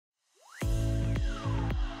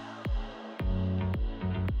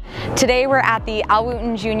Today we're at the Al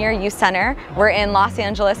Wooten Junior Youth Center. We're in Los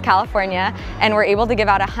Angeles, California, and we're able to give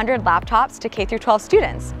out 100 laptops to K-12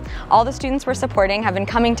 students. All the students we're supporting have been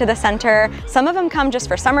coming to the center. Some of them come just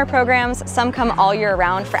for summer programs, some come all year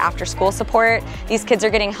round for after-school support. These kids are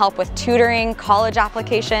getting help with tutoring, college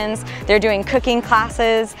applications, they're doing cooking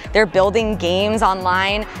classes, they're building games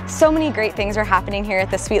online. So many great things are happening here at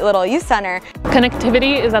the sweet little youth center.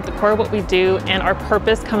 Connectivity is at the core of what we do, and our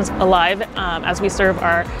purpose comes alive as we serve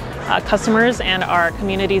our customers and our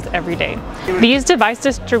communities every day. These device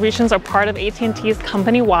distributions are part of AT&T's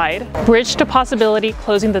company-wide Bridge to Possibility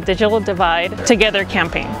Closing the Digital Divide Together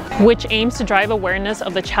campaign, which aims to drive awareness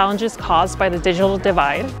of the challenges caused by the digital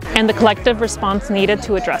divide and the collective response needed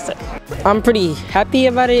to address it. I'm pretty happy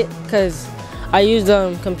about it because I use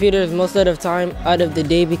computers most of the time out of the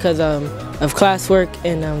day because of classwork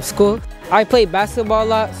and school. I play basketball a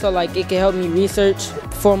lot, so like it can help me research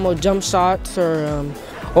formal jump shots, or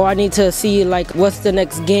I need to see like what's the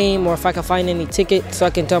next game, or if I can find any tickets so I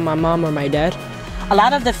can tell my mom or my dad. A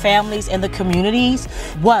lot of the families in the communities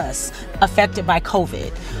was affected by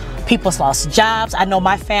COVID. People lost jobs. I know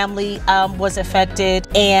my family was affected,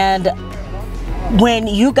 and when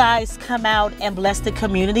you guys come out and bless the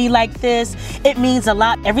community like this, it means a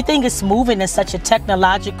lot. Everything is moving in such a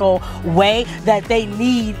technological way that they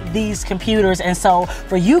need these computers. And so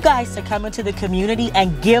for you guys to come into the community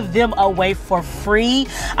and give them away for free,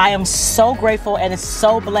 I am so grateful and it's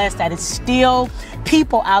so blessed that it's still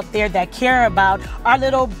people out there that care about our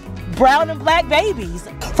little brown and black babies.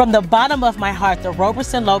 From the bottom of my heart, the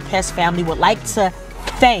Roberson Lopez family would like to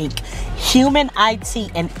thank Human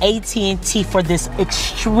IT and AT&T for this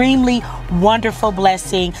extremely wonderful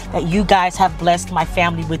blessing that you guys have blessed my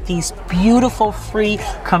family with these beautiful free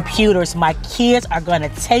computers. My kids are going to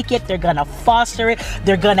take it, they're going to foster it,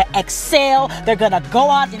 they're going to excel, they're going to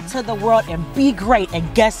go out into the world and be great.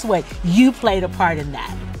 And guess what? You played a part in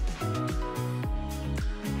that.